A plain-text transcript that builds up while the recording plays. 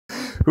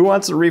Who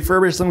wants to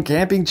refurbish some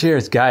camping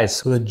chairs, guys?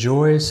 So the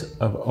joys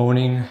of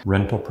owning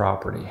rental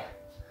property,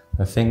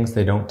 the things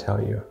they don't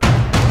tell you.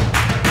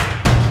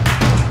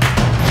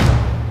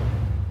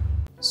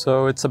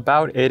 So it's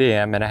about 8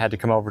 a.m. and I had to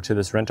come over to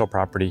this rental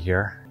property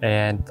here.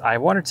 And I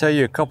want to tell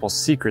you a couple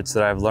secrets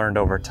that I've learned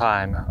over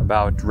time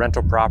about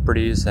rental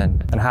properties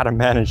and how to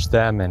manage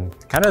them and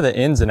kind of the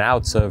ins and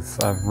outs of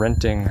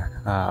renting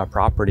a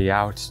property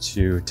out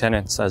to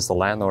tenants as the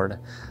landlord.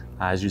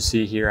 As you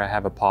see here, I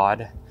have a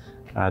pod.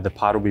 The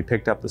pod will be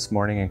picked up this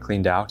morning and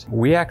cleaned out.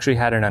 We actually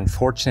had an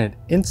unfortunate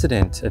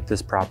incident at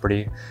this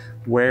property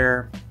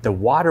where the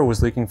water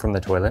was leaking from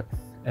the toilet,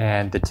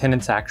 and the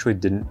tenants actually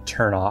didn't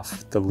turn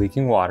off the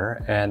leaking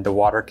water, and the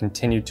water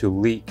continued to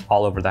leak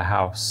all over the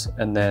house.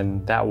 And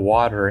then that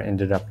water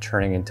ended up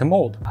turning into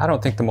mold. I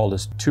don't think the mold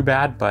is too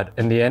bad, but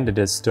in the end it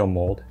is still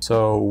mold.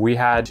 So we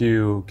had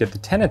to get the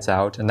tenants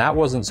out, and that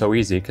wasn't so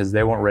easy because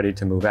they weren't ready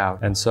to move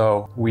out. And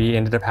so we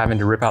ended up having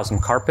to rip out some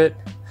carpet,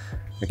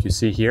 like you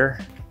see here,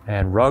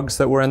 and rugs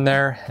that were in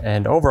there.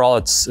 And overall,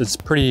 it's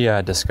pretty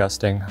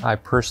disgusting. I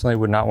personally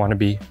would not want to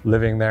be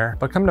living there.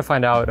 But come to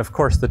find out, of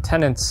course, the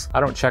tenants, I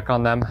don't check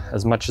on them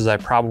as much as I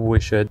probably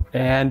should.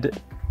 And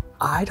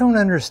I don't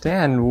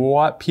understand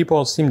what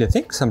people seem to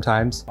think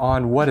sometimes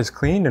on what is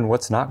clean and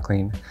what's not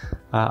clean.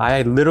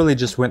 I literally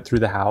just went through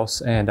the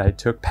house and I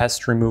took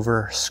pest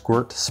remover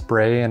squirt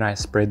spray and I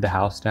sprayed the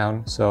house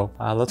down. So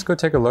let's go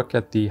take a look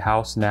at the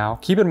house now.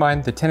 Keep in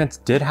mind, the tenants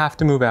did have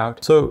to move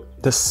out. So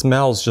the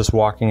smells just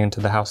walking into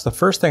the house. The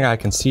first thing I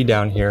can see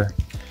down here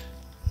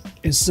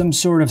is some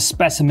sort of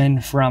specimen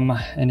from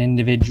an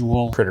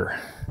individual critter.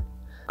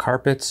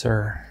 Carpets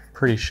are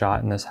pretty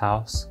shot in this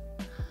house.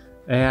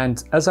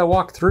 And as I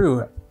walk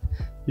through,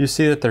 you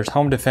see that there's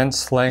home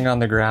defense laying on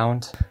the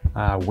ground,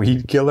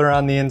 weed killer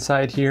on the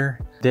inside here.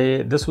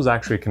 This was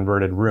actually a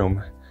converted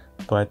room,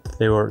 but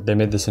they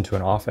made this into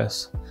an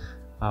office.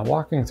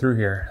 Walking through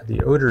here,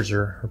 the odors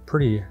are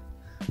pretty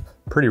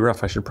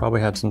rough. I should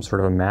probably have some sort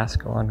of a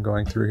mask on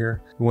going through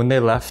here. When they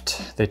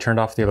left, they turned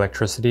off the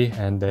electricity,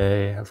 and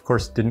they, of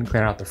course, didn't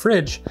clean out the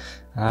fridge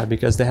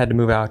because they had to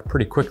move out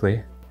pretty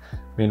quickly.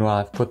 Meanwhile,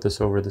 I've put this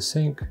over the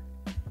sink.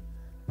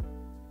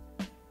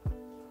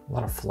 A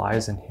lot of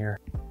flies in here.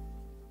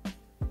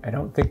 I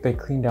don't think they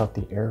cleaned out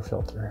the air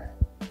filter.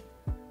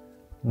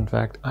 In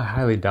fact, I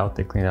highly doubt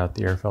they cleaned out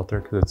the air filter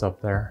because it's up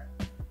there.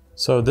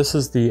 So this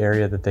is the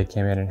area that they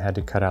came in and had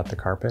to cut out the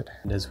carpet.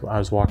 And as I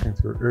was walking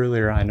through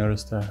earlier, I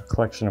noticed a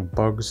collection of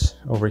bugs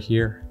over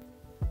here.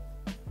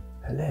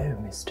 Hello,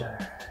 mister.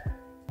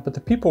 But the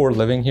people were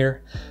living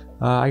here.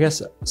 I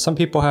guess some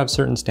people have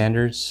certain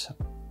standards.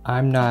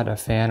 I'm not a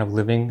fan of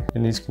living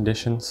in these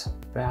conditions.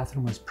 The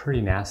bathroom was pretty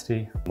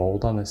nasty.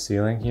 Mold on the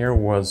ceiling here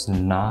was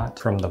not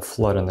from the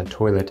flood in the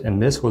toilet, and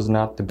this was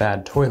not the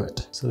bad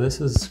toilet. So this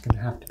is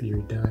gonna have to be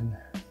redone.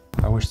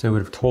 I wish they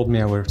would have told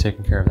me. I would have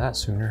taken care of that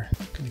sooner.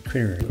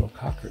 Creating a little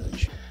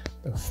cockroach.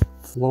 The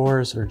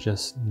floors are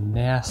just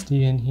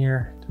nasty in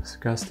here.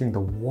 Disgusting.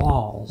 The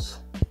walls.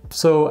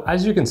 So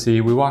as you can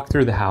see, we walked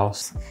through the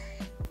house.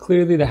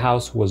 Clearly the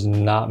house was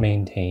not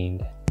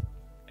maintained.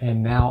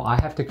 And now I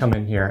have to come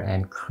in here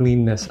and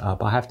clean this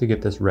up. I have to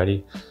get this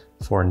ready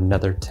for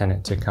another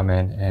tenant to come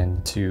in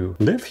and to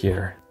live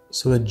here.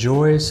 So the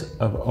joys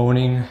of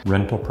owning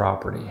rental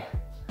property,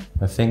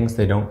 the things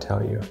they don't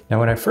tell you.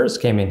 Now, when I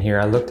first came in here,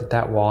 I looked at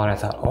that wall and I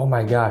thought, oh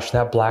my gosh,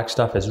 that black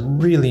stuff is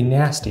really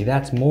nasty.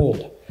 That's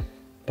mold.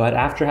 But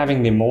after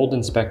having the mold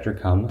inspector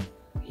come,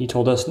 he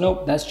told us,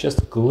 nope, that's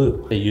just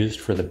glue they used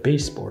for the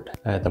baseboard.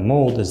 The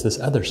mold is this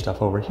other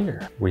stuff over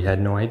here. We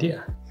had no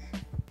idea.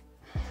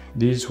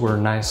 These were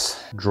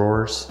nice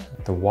drawers.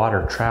 The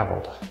water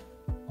traveled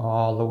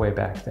all the way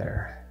back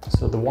there.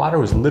 So the water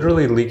was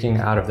literally leaking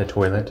out of the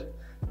toilet,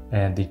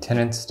 and the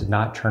tenants did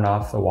not turn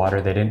off the water.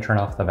 They didn't turn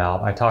off the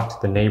valve. I talked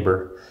to the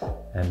neighbor,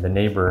 and the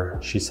neighbor,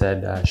 she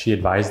said she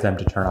advised them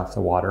to turn off the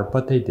water,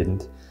 but they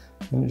didn't.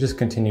 And it just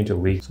continued to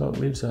leak. So it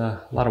leaves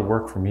a lot of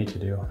work for me to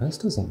do. This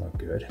doesn't look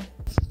good.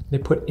 They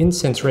put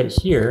incense right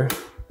here,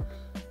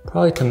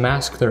 probably to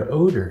mask their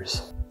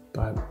odors.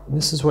 But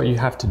this is what you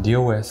have to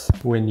deal with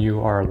when you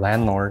are a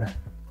landlord.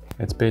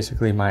 It's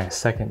basically my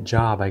second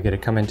job. I get to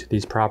come into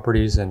these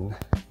properties and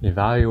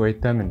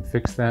evaluate them and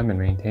fix them and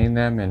maintain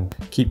them and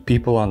keep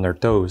people on their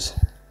toes.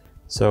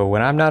 So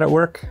when I'm not at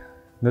work,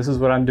 this is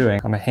what I'm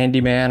doing. I'm a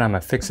handyman, I'm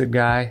a fix-it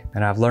guy,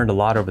 and I've learned a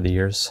lot over the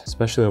years,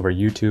 especially over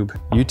YouTube.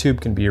 YouTube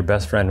can be your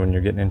best friend when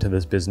you're getting into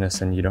this business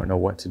and you don't know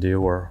what to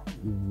do or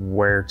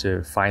where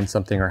to find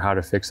something or how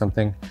to fix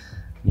something.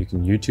 You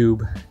can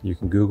YouTube, you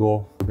can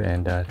Google,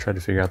 and try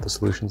to figure out the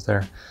solutions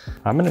there.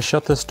 I'm gonna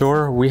shut this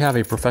door. We have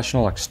a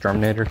professional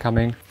exterminator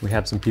coming. We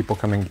have some people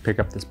coming to pick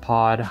up this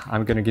pod.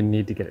 I'm gonna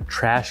need to get a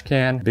trash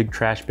can, big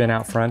trash bin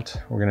out front.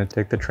 We're gonna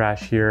take the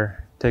trash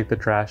here, take the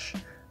trash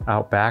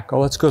out back.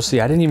 Oh, let's go see.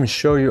 I didn't even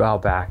show you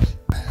out back.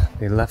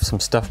 They left some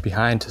stuff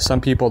behind. To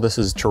some people, this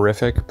is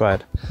terrific,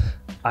 but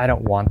I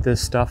don't want this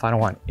stuff. I don't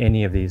want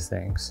any of these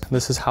things.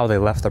 This is how they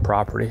left the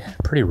property.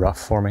 Pretty rough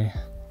for me.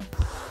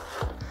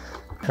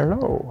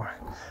 Hello.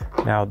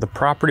 Now, the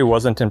property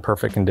wasn't in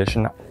perfect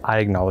condition. I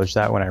acknowledged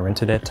that when I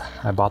rented it.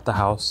 I bought the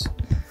house.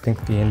 I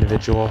think the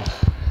individual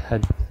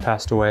had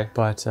passed away,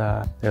 but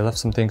they left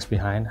some things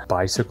behind.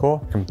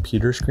 Bicycle,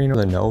 computer screen,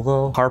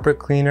 Lenovo, carpet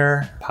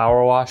cleaner,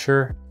 power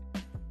washer.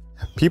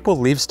 People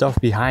leave stuff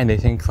behind. They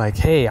think like,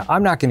 hey,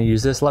 I'm not gonna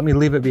use this. Let me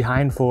leave it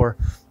behind for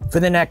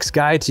the next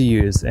guy to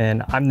use.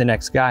 And I'm the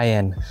next guy.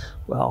 And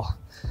well,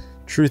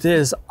 truth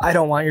is, I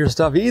don't want your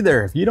stuff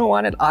either. If you don't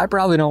want it, I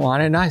probably don't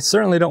want it. And I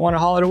certainly don't want to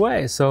haul it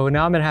away. So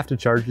now I'm gonna have to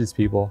charge these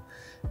people.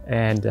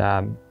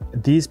 And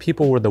these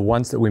people were the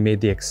ones that we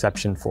made the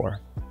exception for.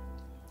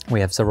 We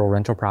have several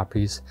rental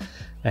properties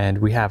and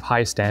we have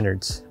high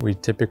standards. We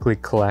typically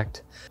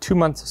collect 2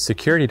 months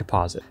security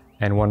deposit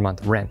and 1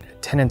 month rent.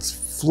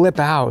 Tenants flip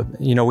out.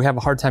 You know, we have a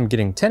hard time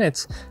getting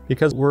tenants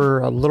because we're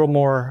a little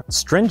more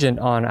stringent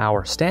on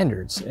our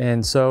standards.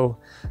 And so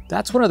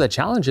that's one of the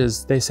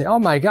challenges. They say, oh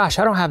my gosh,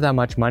 I don't have that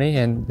much money.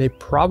 And they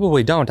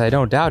probably don't. I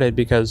don't doubt it,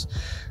 because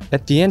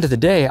at the end of the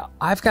day,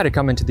 I've got to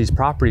come into these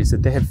properties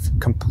that they have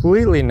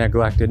completely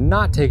neglected,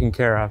 not taken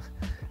care of.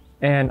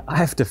 And I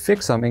have to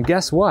fix them. And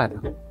guess what?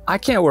 I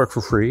can't work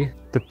for free.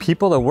 The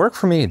people that work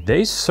for me,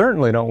 they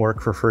certainly don't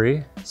work for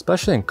free,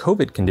 especially in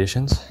COVID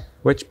conditions,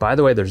 which, by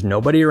the way, there's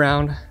nobody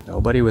around,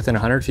 nobody within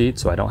 100 feet,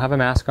 so I don't have a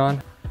mask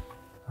on.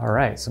 All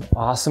right, some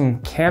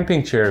awesome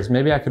camping chairs.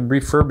 Maybe I could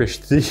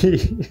refurbish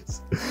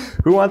these.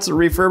 Who wants to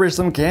refurbish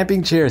some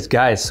camping chairs?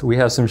 Guys, we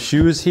have some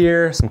shoes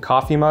here, some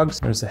coffee mugs.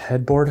 There's a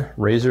headboard,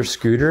 Razor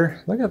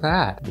scooter. Look at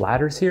that.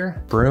 Ladders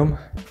here, broom.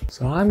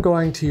 So I'm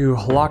going to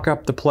lock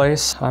up the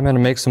place. I'm gonna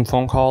make some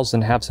phone calls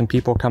and have some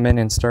people come in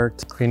and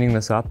start cleaning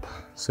this up.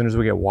 As soon as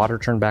we get water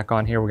turned back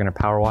on here, we're gonna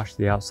power wash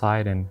the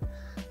outside and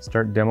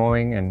start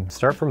demoing and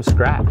start from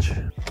scratch.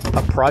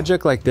 A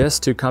project like this,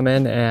 to come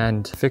in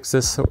and fix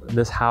this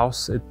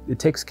house, it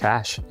takes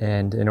cash.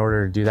 And in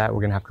order to do that,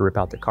 we're gonna have to rip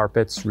out the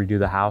carpets, redo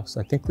the house.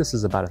 I think this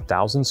is about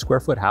 1,000 square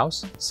foot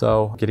house.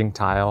 So getting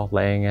tile,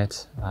 laying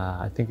it,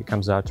 I think it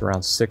comes out to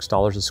around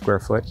 $6 a square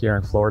foot here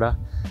in Florida.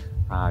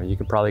 You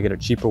could probably get it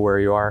cheaper where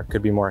you are. It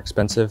could be more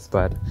expensive,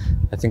 but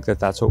I think that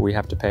that's what we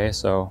have to pay.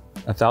 So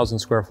 1,000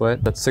 square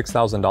foot, that's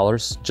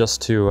 $6,000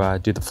 just to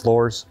do the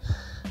floors.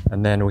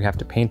 And then we have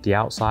to paint the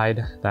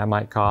outside. That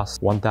might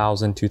cost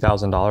 $1,000,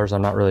 $2,000.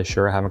 I'm not really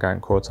sure. I haven't gotten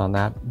quotes on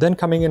that. Then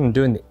coming in and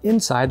doing the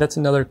inside, that's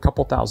another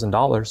couple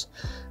 $1,000s.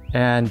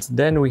 And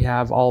then we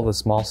have all the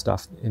small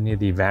stuff, any of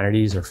the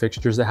vanities or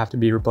fixtures that have to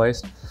be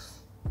replaced.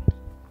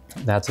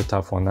 That's a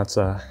tough one. That's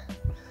a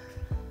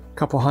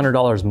couple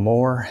 $100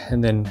 more.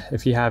 And then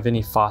if you have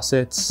any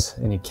faucets,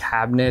 any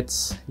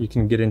cabinets, you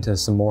can get into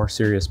some more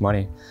serious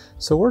money.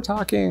 So we're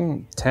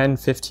talking $10,000,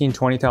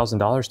 $15,000,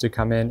 $20,000 to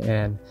come in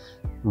and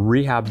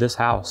rehab this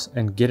house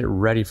and get it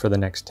ready for the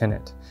next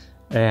tenant.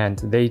 And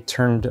they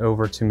turned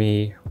over to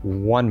me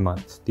 1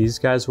 month. These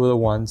guys were the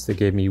ones that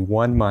gave me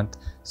 1 month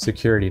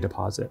security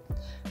deposit.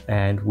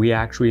 And we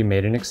actually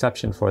made an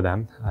exception for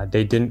them.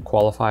 They didn't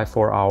qualify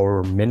for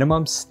our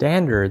minimum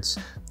standards.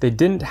 They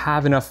didn't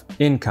have enough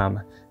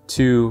income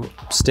to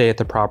stay at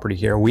the property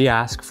here. We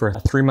ask for a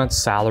 3 month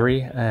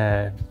salary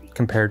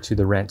compared to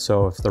the rent.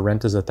 So if the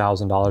rent is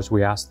 $1,000,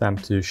 we ask them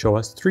to show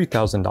us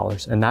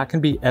 $3,000. And that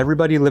can be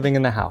everybody living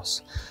in the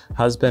house.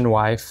 Husband,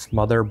 wife,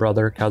 mother,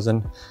 brother,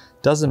 cousin,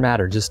 doesn't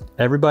matter. Just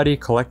everybody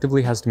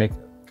collectively has to make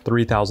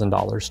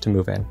 $3,000 to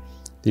move in.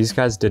 These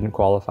guys didn't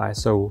qualify.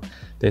 So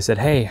they said,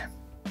 hey,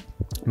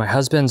 my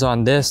husband's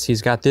on this,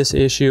 he's got this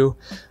issue,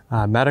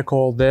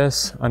 medical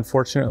this,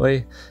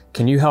 unfortunately,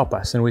 can you help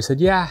us? And we said,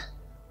 yeah,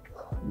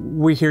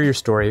 we hear your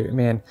story,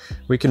 man.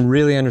 We can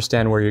really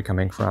understand where you're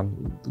coming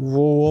from.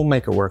 We'll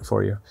make it work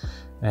for you.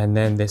 And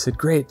then they said,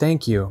 great,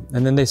 thank you.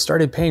 And then they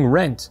started paying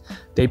rent.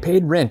 They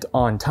paid rent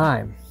on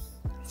time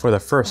for the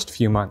first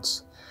few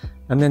months.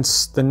 And then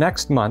the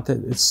next month,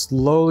 it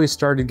slowly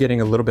started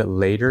getting a little bit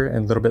later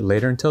and a little bit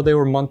later until they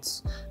were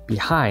months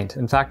behind.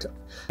 In fact,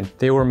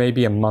 they were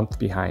maybe a month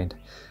behind.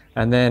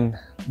 And then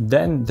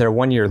their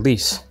 1 year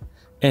lease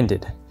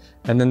ended.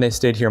 And then they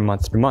stayed here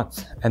month to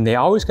month, and they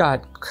always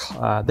got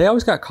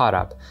caught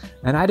up.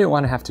 And I didn't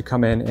want to have to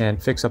come in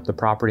and fix up the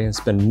property and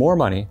spend more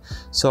money.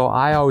 So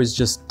I always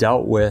just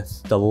dealt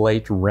with the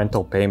late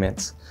rental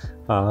payments.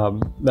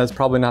 That's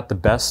probably not the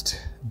best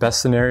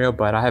scenario,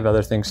 but I have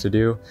other things to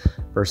do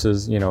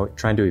versus, you know,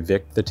 trying to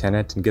evict the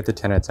tenant and get the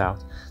tenants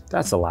out.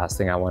 That's the last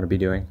thing I want to be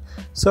doing.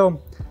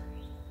 So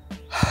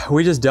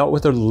we just dealt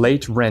with the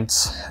late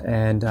rents,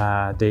 and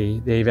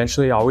they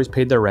eventually always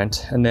paid their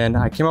rent. And then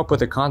I came up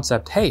with a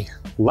concept, hey,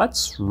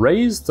 let's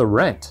raise the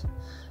rent.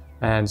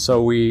 And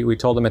so we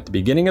told them at the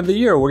beginning of the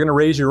year, we're gonna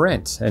raise your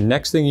rent. And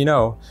next thing you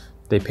know,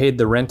 they paid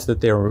the rent that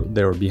they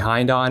were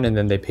behind on, and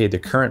then they paid the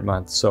current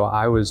month. So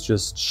I was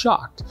just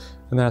shocked.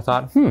 And then I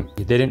thought,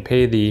 they didn't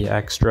pay the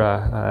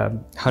extra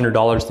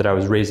 $100 that I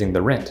was raising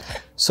the rent.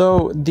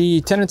 So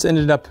the tenants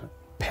ended up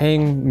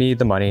paying me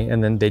the money,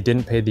 and then they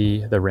didn't pay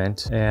the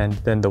rent, and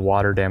then the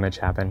water damage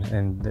happened,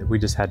 and we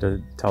just had to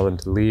tell them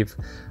to leave.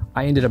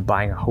 I ended up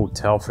buying a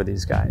hotel for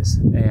these guys,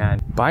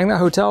 and buying that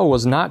hotel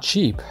was not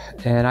cheap.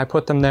 And I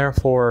put them there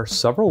for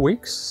several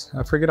weeks.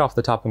 I forget off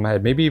the top of my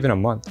head, maybe even a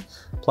month.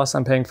 Plus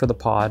I'm paying for the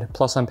pod,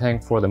 plus I'm paying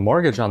for the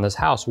mortgage on this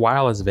house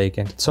while it's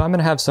vacant. So I'm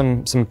gonna have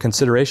some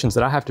considerations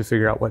that I have to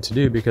figure out what to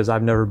do because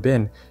I've never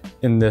been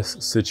in this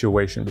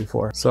situation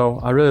before. So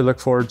I really look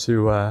forward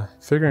to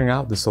figuring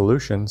out the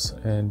solutions,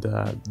 and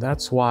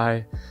that's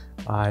why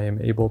I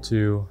am able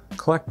to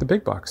collect the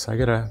big bucks. I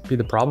gotta be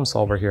the problem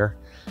solver here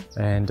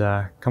and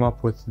come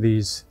up with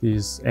these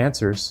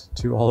answers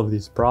to all of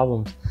these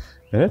problems.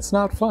 And it's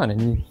not fun,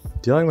 and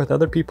dealing with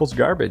other people's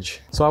garbage.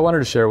 So I wanted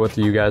to share with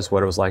you guys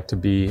what it was like to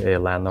be a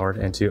landlord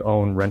and to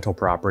own rental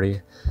property,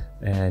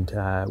 and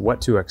what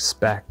to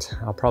expect.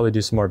 I'll probably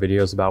do some more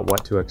videos about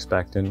what to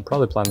expect and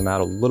probably plan them out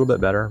a little bit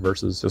better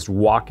versus just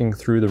walking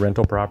through the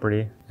rental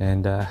property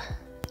and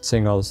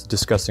seeing all this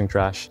disgusting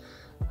trash.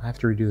 I have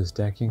to redo this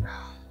decking.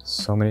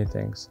 So many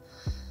things.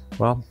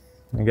 Well,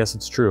 I guess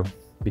it's true.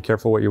 Be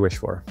careful what you wish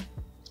for.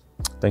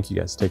 Thank you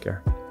guys. Take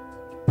care.